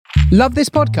Love this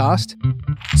podcast?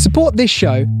 Support this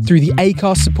show through the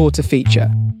Acast supporter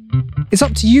feature. It's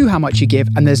up to you how much you give,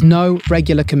 and there's no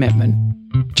regular commitment.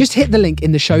 Just hit the link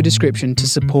in the show description to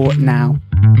support now.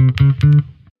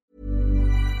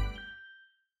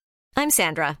 I'm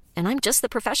Sandra, and I'm just the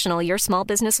professional your small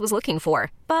business was looking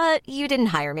for. But you didn't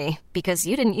hire me because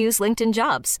you didn't use LinkedIn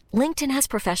Jobs. LinkedIn has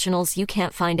professionals you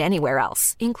can't find anywhere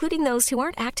else, including those who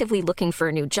aren't actively looking for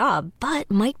a new job, but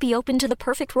might be open to the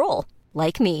perfect role,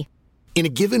 like me. In a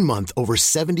given month, over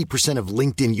 70% of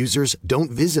LinkedIn users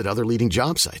don't visit other leading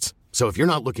job sites. So if you're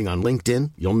not looking on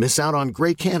LinkedIn, you'll miss out on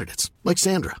great candidates like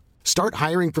Sandra. Start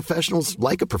hiring professionals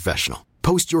like a professional.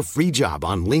 Post your free job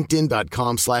on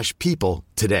linkedin.com/people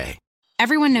today.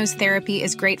 Everyone knows therapy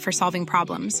is great for solving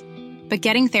problems, but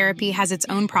getting therapy has its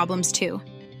own problems too,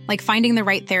 like finding the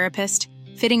right therapist,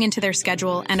 fitting into their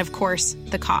schedule, and of course,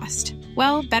 the cost.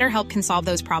 Well, BetterHelp can solve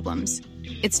those problems.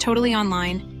 It's totally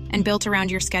online and built around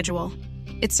your schedule.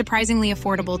 It's surprisingly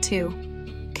affordable too.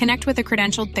 Connect with a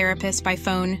credentialed therapist by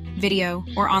phone, video,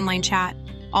 or online chat,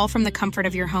 all from the comfort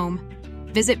of your home.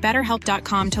 Visit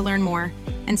BetterHelp.com to learn more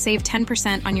and save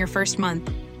 10% on your first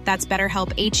month. That's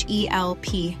BetterHelp,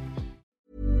 H-E-L-P.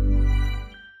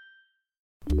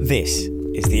 This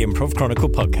is the Improv Chronicle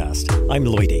podcast. I'm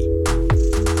Lloydie.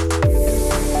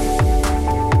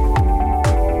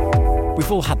 We've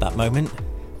all had that moment.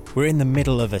 We're in the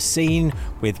middle of a scene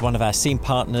with one of our scene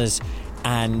partners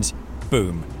and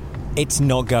boom, it's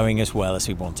not going as well as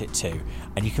we want it to.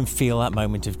 And you can feel that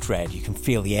moment of dread. You can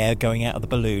feel the air going out of the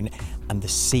balloon and the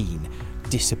scene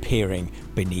disappearing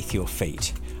beneath your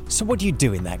feet. So what do you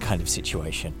do in that kind of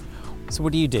situation? So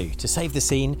what do you do to save the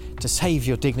scene, to save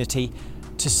your dignity,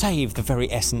 to save the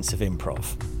very essence of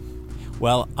improv?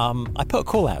 Well, I put a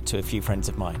call out to a few friends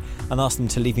of mine and asked them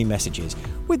to leave me messages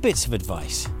with bits of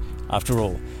advice. After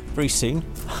all, very soon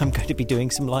I'm going to be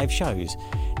doing some live shows.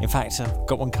 In fact, I've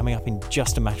got one coming up in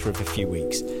just a matter of a few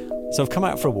weeks. So I've come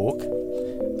out for a walk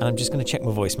and I'm just going to check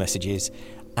my voice messages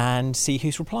and see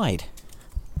who's replied.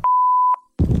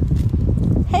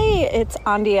 Hey, it's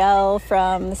Andiel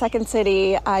from the Second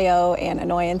City, IO, and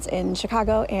Annoyance in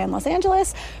Chicago and Los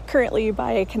Angeles, currently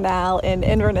by a canal in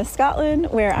Inverness, Scotland,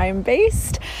 where I'm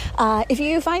based. If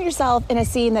you find yourself in a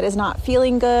scene that is not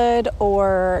feeling good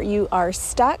or you are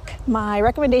stuck, my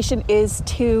recommendation is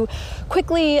to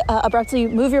quickly, abruptly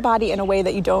move your body in a way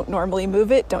that you don't normally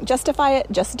move it. Don't justify it,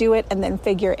 just do it and then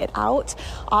figure it out.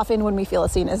 Often when we feel a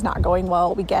scene is not going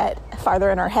well, we get farther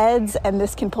in our heads, and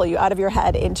this can pull you out of your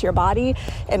head into your body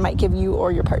and might give you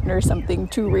or your partner something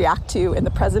to react to in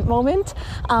the present moment.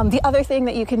 The other thing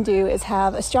that you can do is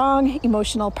have a strong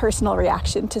emotional, personal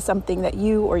reaction to something that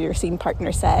you or your scene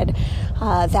partner said.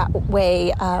 That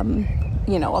way,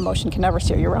 emotion can never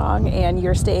steer you wrong, and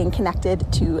you're staying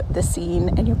connected to the scene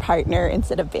and your partner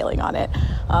instead of bailing on it.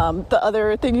 The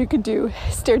other thing you could do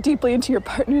is stare deeply into your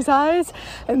partner's eyes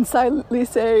and silently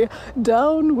say,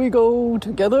 "Down we go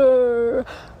together,"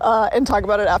 and talk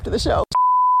about it after the show.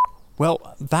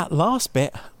 Well, that last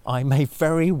bit I may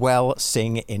very well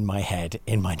sing in my head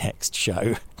in my next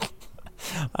show.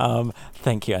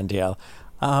 Thank you, Andiel.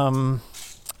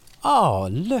 Oh,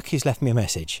 look, he's left me a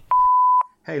message.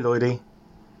 Hey, Lloydie.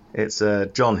 It's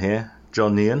John here,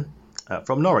 John Nean,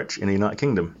 from Norwich in the United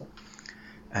Kingdom.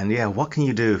 And yeah, what can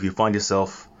you do if you find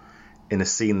yourself in a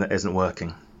scene that isn't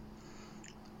working?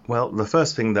 Well, the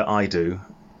first thing that I do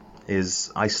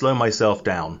is I slow myself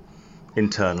down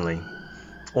internally,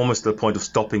 almost to the point of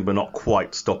stopping but not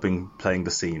quite stopping playing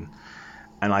the scene.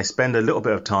 And I spend a little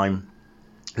bit of time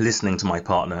listening to my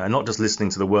partner, and not just listening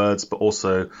to the words, but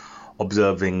also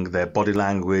observing their body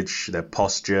language, their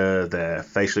posture, their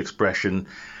facial expression,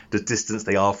 the distance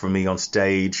they are from me on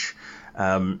stage,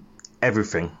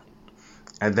 everything.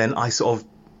 And then I sort of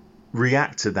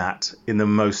react to that in the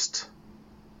most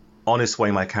honest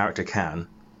way my character can.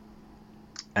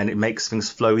 And it makes things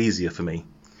flow easier for me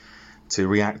to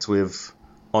react with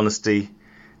honesty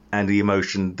and the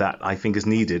emotion that I think is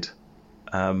needed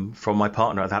from my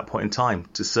partner at that point in time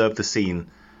to serve the scene.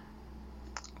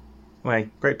 Anyway,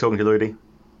 great talking to you, Lloydie.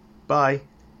 Bye.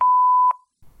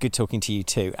 Good talking to you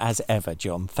too, as ever,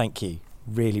 John. Thank you.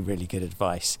 Really, really good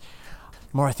advice.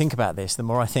 The more I think about this, the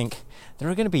more I think there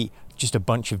are going to be just a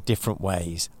bunch of different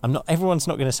ways. Everyone's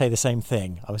not going to say the same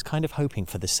thing. I was kind of hoping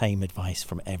for the same advice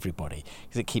from everybody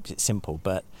because it keeps it simple,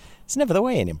 but it's never the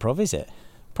way in improv, is it?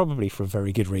 Probably for a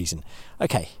very good reason.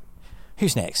 Okay,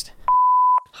 who's next?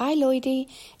 Hi Lloydie,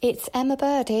 it's Emma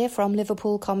Bird here from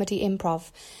Liverpool Comedy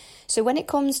Improv. So when it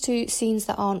comes to scenes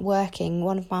that aren't working,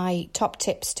 one of my top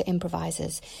tips to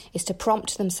improvisers is to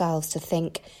prompt themselves to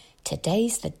think,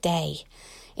 today's the day.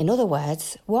 In other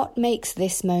words, what makes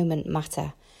this moment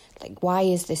matter? Like, why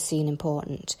is this scene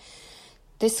important?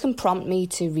 This can prompt me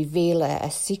to reveal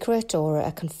a secret or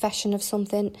a confession of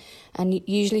something, and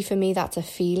usually for me that's a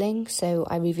feeling, so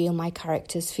I reveal my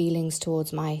character's feelings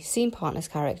towards my scene partner's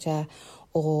character,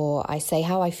 or I say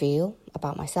how I feel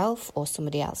about myself or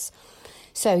somebody else.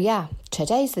 So yeah,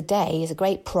 today's the day is a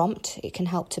great prompt. It can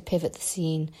help to pivot the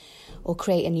scene or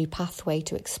create a new pathway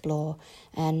to explore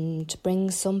and bring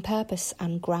some purpose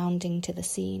and grounding to the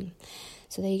scene.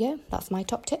 So there you go, that's my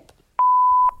top tip.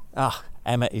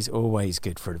 Emma is always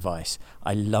good for advice.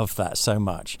 I love that so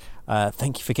much.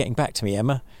 Thank you for getting back to me,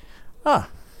 Emma.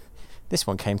 This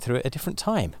one came through at a different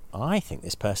time. I think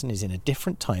this person is in a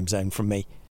different time zone from me.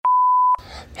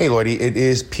 Hey, Lloydie, it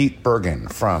is Pete Bergen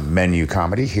from Menu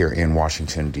Comedy here in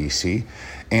Washington, D.C.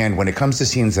 And when it comes to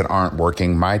scenes that aren't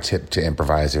working, my tip to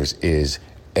improvisers is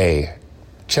A,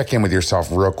 check in with yourself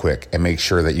real quick and make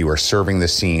sure that you are serving the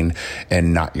scene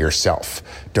and not yourself.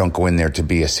 Don't go in there to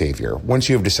be a savior. Once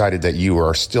you have decided that you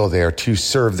are still there to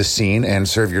serve the scene and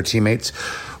serve your teammates,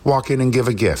 walk in and give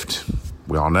a gift.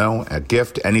 We all know a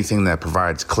gift, anything that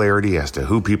provides clarity as to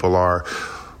who people are,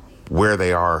 where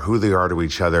they are, who they are to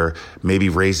each other, maybe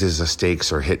raises the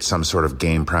stakes or hits some sort of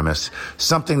game premise,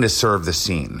 something to serve the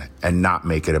scene and not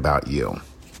make it about you.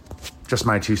 Just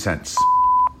my 2 cents.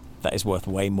 That is worth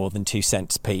way more than 2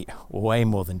 cents, Pete. Way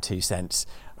more than 2 cents.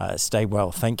 Stay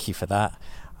well. Thank you for that.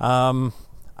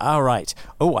 All right.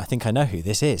 Oh, I think I know who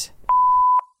this is.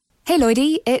 Hey,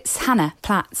 Lloydie. It's Hannah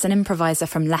Platts, an improviser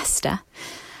from Leicester.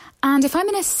 And if I'm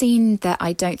in a scene that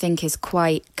I don't think is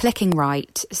quite clicking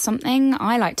right, something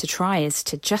I like to try is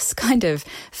to just kind of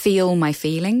feel my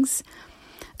feelings.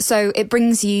 So it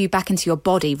brings you back into your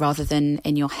body rather than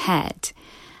in your head.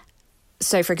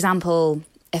 So, for example,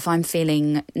 if I'm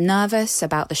feeling nervous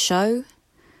about the show,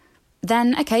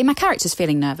 then, okay, my character's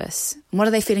feeling nervous. And what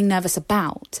are they feeling nervous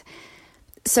about?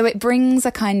 So it brings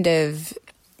a kind of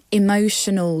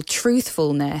emotional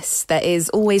truthfulness that is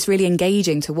always really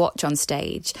engaging to watch on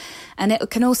stage. And it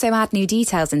can also add new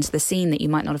details into the scene that you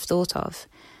might not have thought of.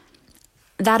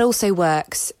 That also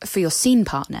works for your scene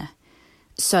partner.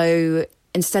 So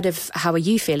instead of how are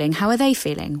you feeling, how are they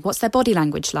feeling? What's their body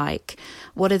language like?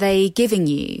 What are they giving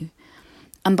you?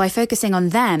 And by focusing on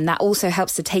them, that also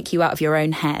helps to take you out of your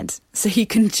own head. So you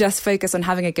can just focus on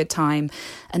having a good time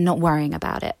and not worrying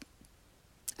about it.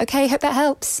 Okay, hope that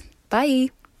helps. Bye.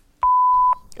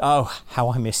 Oh,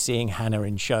 how I miss seeing Hannah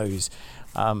in shows.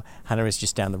 Hannah is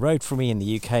just down the road from me in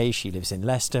the UK. She lives in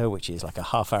Leicester, which is like a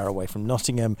half hour away from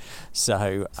Nottingham.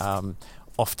 So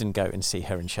often go and see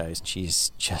her in shows. And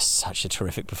she's just such a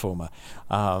terrific performer.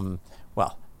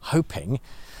 Well, hoping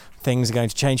things are going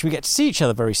to change. We get to see each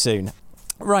other very soon.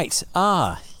 Right.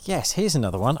 Yes, here's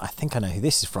another one. I think I know who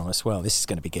this is from as well. This is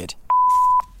going to be good.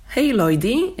 Hey,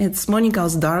 Lloydie. It's Monika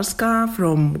Ozdarska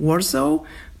from Warsaw,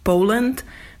 Poland,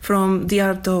 from the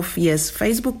Art of Yes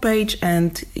Facebook page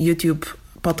and YouTube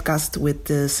podcast with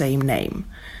the same name.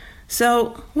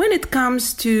 So, when it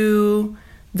comes to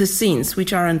the scenes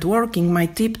which aren't working, my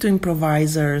tip to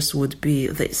improvisers would be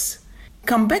this.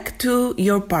 Come back to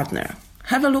your partner.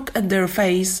 Have a look at their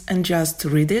face and just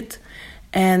read it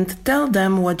and tell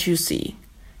them what you see.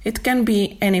 It can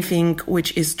be anything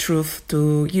which is truth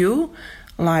to you,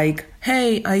 like,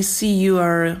 hey, I see you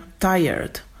are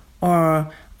tired,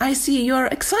 or I see you are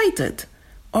excited,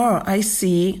 or I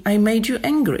see I made you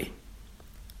angry.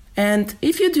 And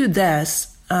if you do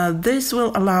this, this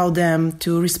will allow them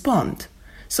to respond.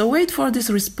 So wait for this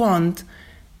response,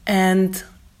 and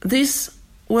this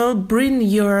will bring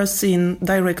your scene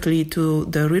directly to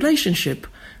the relationship,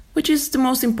 which is the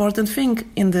most important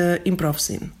thing in the improv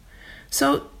scene.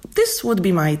 So this would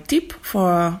be my tip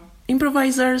for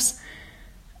improvisers,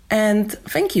 and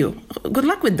thank you. Good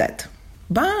luck with that.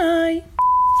 Bye!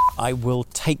 I will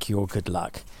take your good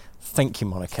luck. Thank you,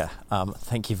 Monica.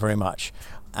 Thank you very much.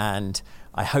 And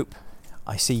I hope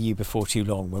I see you before too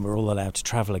long when we're all allowed to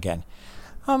travel again.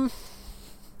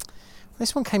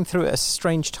 This one came through at a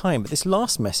strange time, but this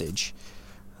last message,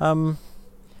 I'm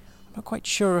not quite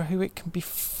sure who it can be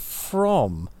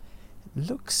from. It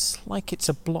looks like it's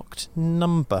a blocked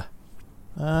number.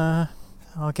 I'll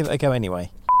give it a go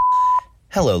anyway.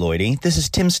 Hello, Lloydie. This is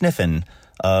Tim Sniffen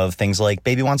of things like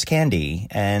Baby Wants Candy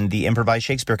and the Improvised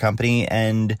Shakespeare Company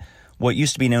and what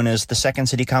used to be known as the Second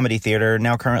City Comedy Theater,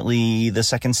 now currently the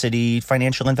Second City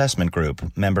Financial Investment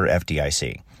Group, member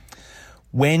FDIC.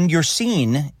 When your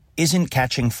scene isn't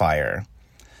catching fire,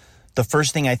 the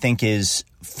first thing I think is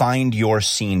find your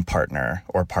scene partner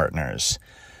or partners.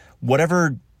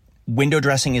 Whatever window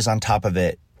dressing is on top of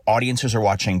it, audiences are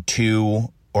watching 2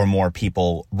 or more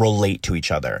people relate to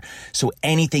each other. So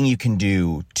anything you can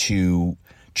do to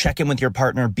check in with your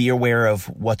partner, be aware of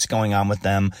what's going on with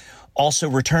them. Also,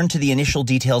 return to the initial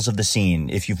details of the scene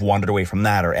if you've wandered away from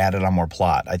that or added on more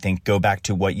plot. I think go back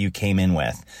to what you came in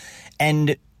with.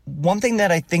 And one thing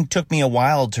that I think took me a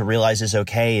while to realize is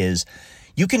okay is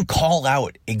you can call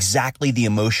out exactly the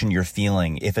emotion you're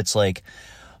feeling. If it's like,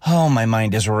 oh, my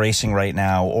mind is racing right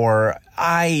now, or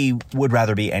I would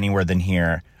rather be anywhere than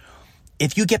here.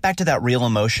 If you get back to that real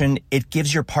emotion, it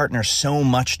gives your partner so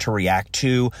much to react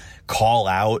to, call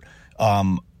out,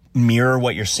 mirror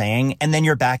what you're saying, and then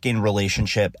you're back in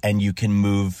relationship and you can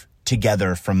move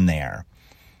together from there.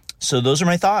 So those are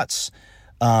my thoughts.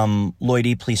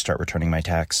 Lloydie, please start returning my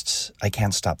texts. I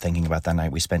can't stop thinking about that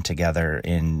night we spent together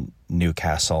in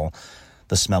Newcastle,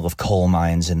 the smell of coal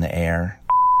mines in the air.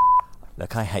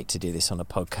 Look, I hate to do this on a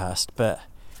podcast, but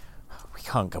we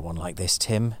can't go on like this,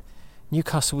 Tim.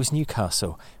 Newcastle was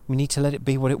Newcastle. We need to let it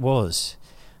be what it was.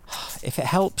 If it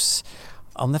helps,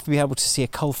 I'll never be able to see a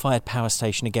coal-fired power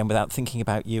station again without thinking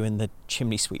about you and the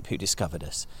chimney sweep who discovered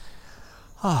us.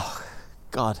 Oh,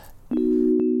 God.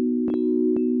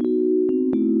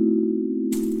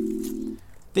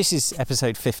 This is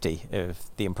episode 50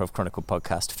 of the Improv Chronicle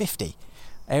podcast. 50.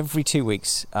 Every 2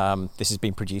 weeks, this has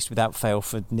been produced without fail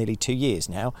for nearly 2 years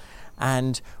now.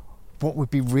 And what would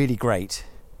be really great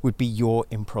would be your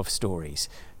improv stories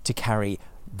to carry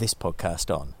this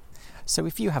podcast on. So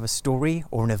if you have a story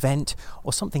or an event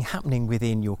or something happening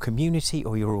within your community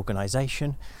or your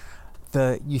organisation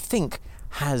that you think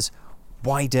has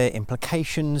wider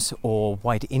implications or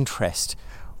wider interest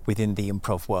within the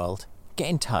improv world, get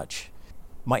in touch.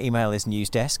 My email is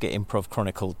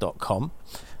newsdesk@improvchronicle.com,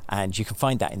 and you can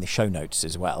find that in the show notes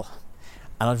as well.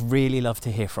 And I'd really love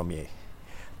to hear from you.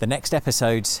 The next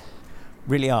episodes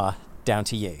really are down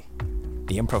to you.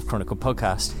 The Improv Chronicle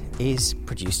podcast is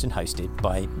produced and hosted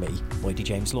by me, Lloydie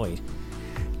James Lloyd.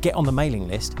 Get on the mailing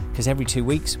list, because every 2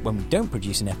 weeks, when we don't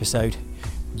produce an episode,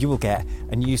 you will get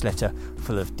a newsletter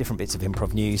full of different bits of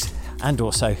improv news and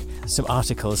also some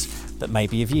articles that may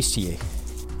be of use to you.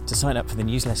 To sign up for the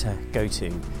newsletter, go to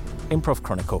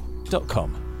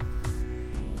improvchronicle.com.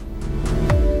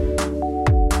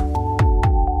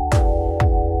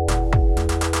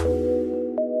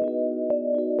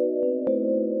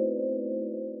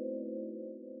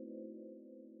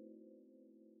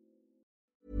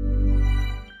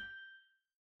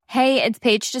 Hey, it's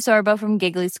Paige DeSorbo from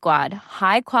Giggly Squad.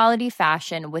 High quality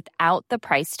fashion without the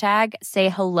price tag. Say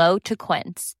hello to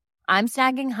Quince. I'm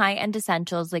snagging high-end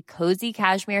essentials like cozy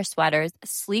cashmere sweaters,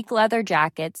 sleek leather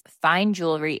jackets, fine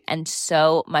jewelry, and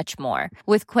so much more.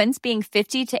 With Quince being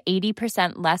 50 to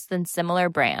 80% less than similar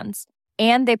brands.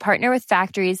 And they partner with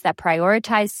factories that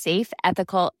prioritize safe,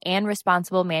 ethical, and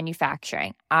responsible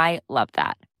manufacturing. I love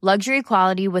that. Luxury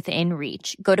quality within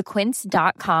reach. Go to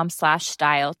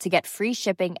quince.com/style to get free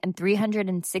shipping and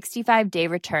 365-day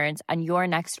returns on your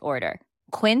next order.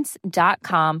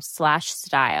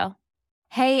 Quince.com/style.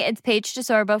 Hey, it's Paige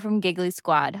DeSorbo from Giggly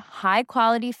Squad. High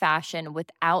quality fashion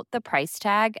without the price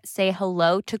tag. Say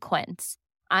hello to Quince.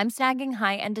 I'm snagging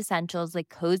high-end essentials like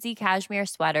cozy cashmere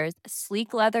sweaters,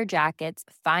 sleek leather jackets,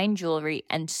 fine jewelry,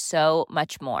 and so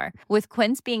much more. With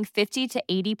Quince being 50 to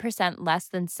 80% less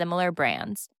than similar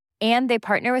brands. And they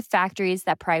partner with factories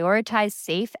that prioritize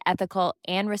safe, ethical,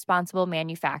 and responsible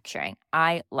manufacturing.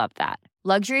 I love that.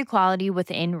 Luxury quality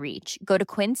within reach. Go to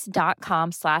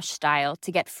quince.com/style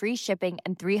to get free shipping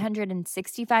and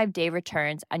 365-day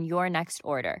returns on your next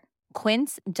order.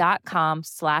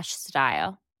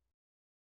 Quince.com/style.